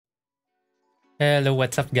Hello,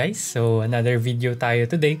 what's up guys? So, another video tayo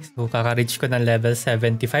today. So, kaka-reach ko ng level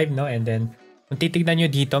 75, no? And then, kung titignan nyo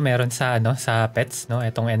dito, meron sa, sa pets, no?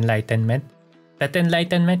 Itong Enlightenment. Pet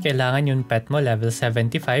Enlightenment, kailangan yung pet mo level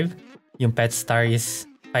 75. Yung pet star is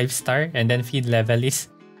 5 star. And then, feed level is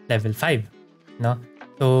level 5, no?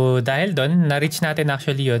 So, dahil doon, na-reach natin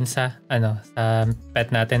actually yun sa, sa pet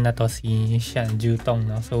natin na to, si Yulgang,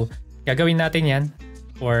 no? So, gagawin natin yan.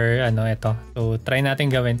 Or ito. So, try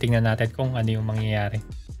natin gawin. Tingnan natin kung ano yung mangyayari.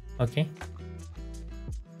 Okay?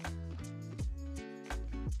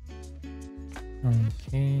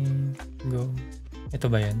 Okay. Go. Ito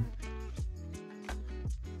ba yan?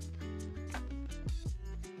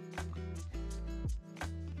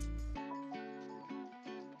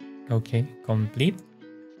 Okay. Complete.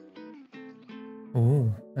 Ooh.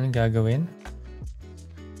 Anong gagawin?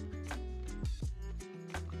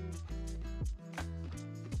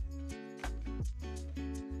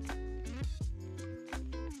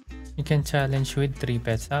 You can challenge with 3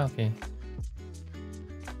 pets. Ah, okay.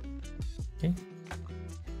 Okay.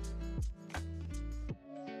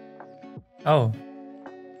 Oh.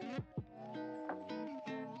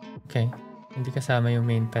 Okay. Hindi kasama yung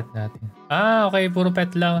main pet natin. Ah, okay. Puro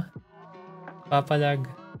pet lang. Papalag.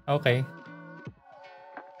 Okay.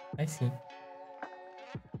 I see.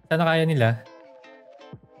 Sana kaya nila?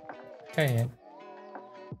 Kaya yan.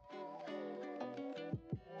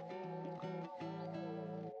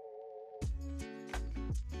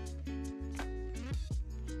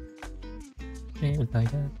 Okay, ult na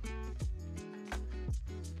yan.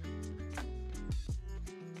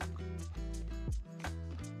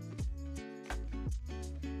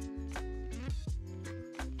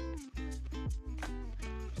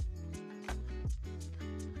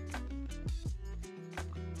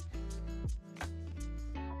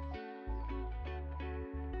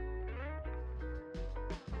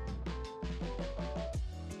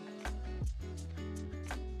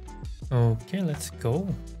 Okay, let's go.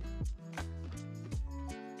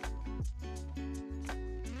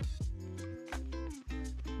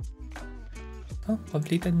 Oh,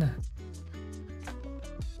 completed na.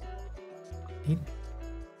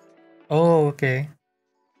 Oh, okay.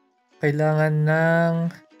 Kailangan ng...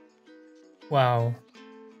 Wow.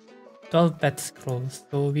 12 pet scrolls.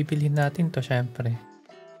 So, bibilhin natin to syempre.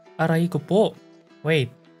 Aray ko po.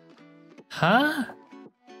 Wait. Ha?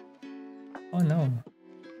 Oh no.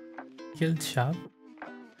 Guild shop?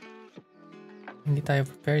 Hindi tayo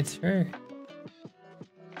prepared, sir.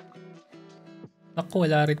 Naku,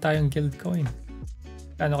 wala rin tayong guild coin.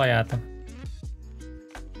 Ano kaya to?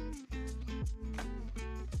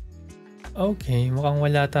 Okay, mukhang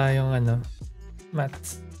wala tayong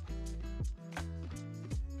mats.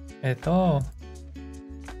 Eto.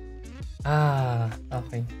 Ah,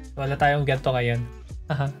 okay. Wala tayong ganito ngayon.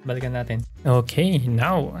 Haha, balikan natin. Okay,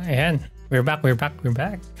 now, ayan. We're back.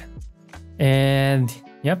 And,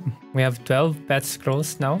 yep, we have 12 pet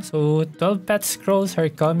scrolls now. So, 12 pet scrolls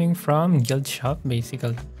are coming from guild shop,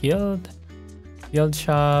 basically. Guild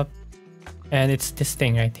shop, and it's this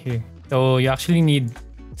thing right here. So you actually need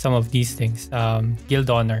some of these things.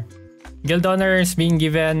 Guild honor. Guild honor is being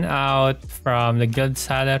given out from the guild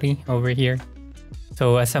salary over here.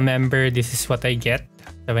 So as a member, this is what I get,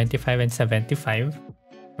 75 and 75.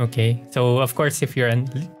 Okay, so of course if you're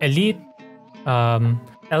an elite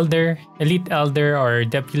elder or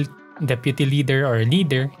deputy leader or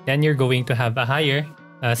leader, then you're going to have a higher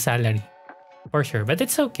salary. For sure, but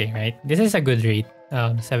it's okay, right? This is a good rate,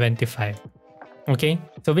 75. Okay,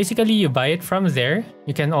 so basically you buy it from there.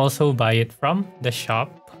 You can also buy it from the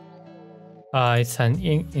shop. It's an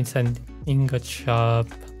ingot shop.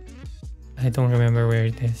 I don't remember where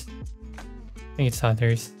it is. I think it's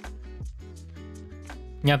others.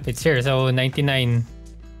 Yep, it's here. So 99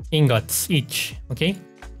 ingots each. Okay,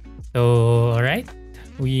 so all right,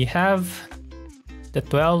 we have the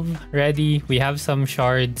 12 ready. We have some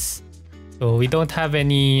shards. So we don't have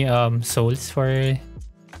any souls for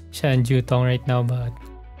Yulgang right now, but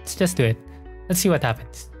let's just do it. Let's see what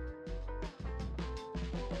happens.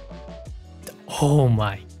 Oh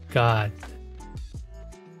my god.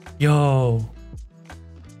 Yo.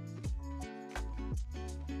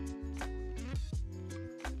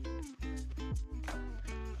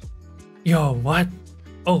 Yo, what?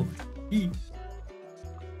 Oh.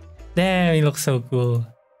 Damn, he looks so cool.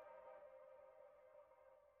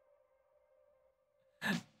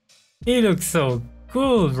 He looks so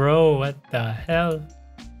cool, bro. What the hell?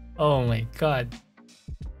 Oh my god.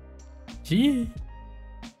 Gee.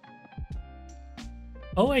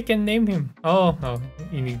 Oh, I can name him. Oh,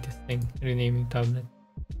 you need this thing. Renaming tablet.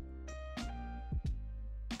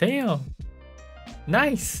 Damn.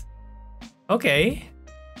 Nice. Okay.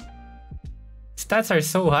 Stats are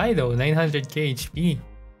so high though. 900k HP.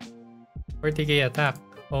 40k attack.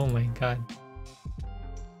 Oh my god.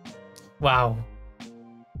 Wow.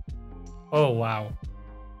 Oh wow.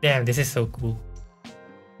 Damn, this is so cool.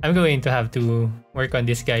 I'm going to have to work on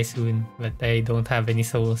this guy soon, but I don't have any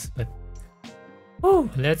souls. But oh,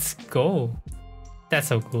 let's go. That's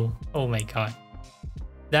so cool. Oh my god.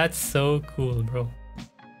 That's so cool, bro.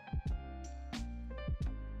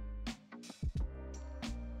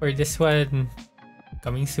 For this one,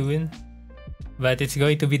 coming soon. But it's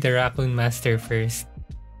going to be the Raccoon Master first.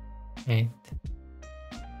 Right.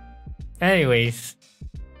 Anyways.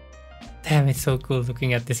 Damn, it's so cool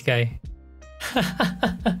looking at this guy.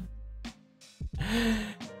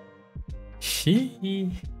 She.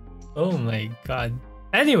 Oh my god.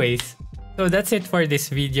 Anyways, so that's it for this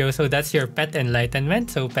video. So that's your pet enlightenment.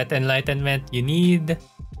 So pet enlightenment, you need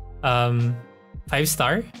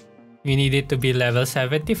 5-star. You need it to be level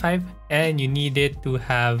 75 and you need it to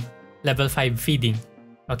have level 5 feeding.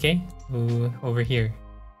 Okay, so over here,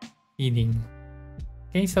 feeding.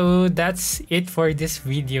 Okay, so that's it for this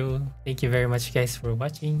video. Thank you very much guys for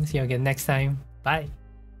watching. See you again next time. Bye.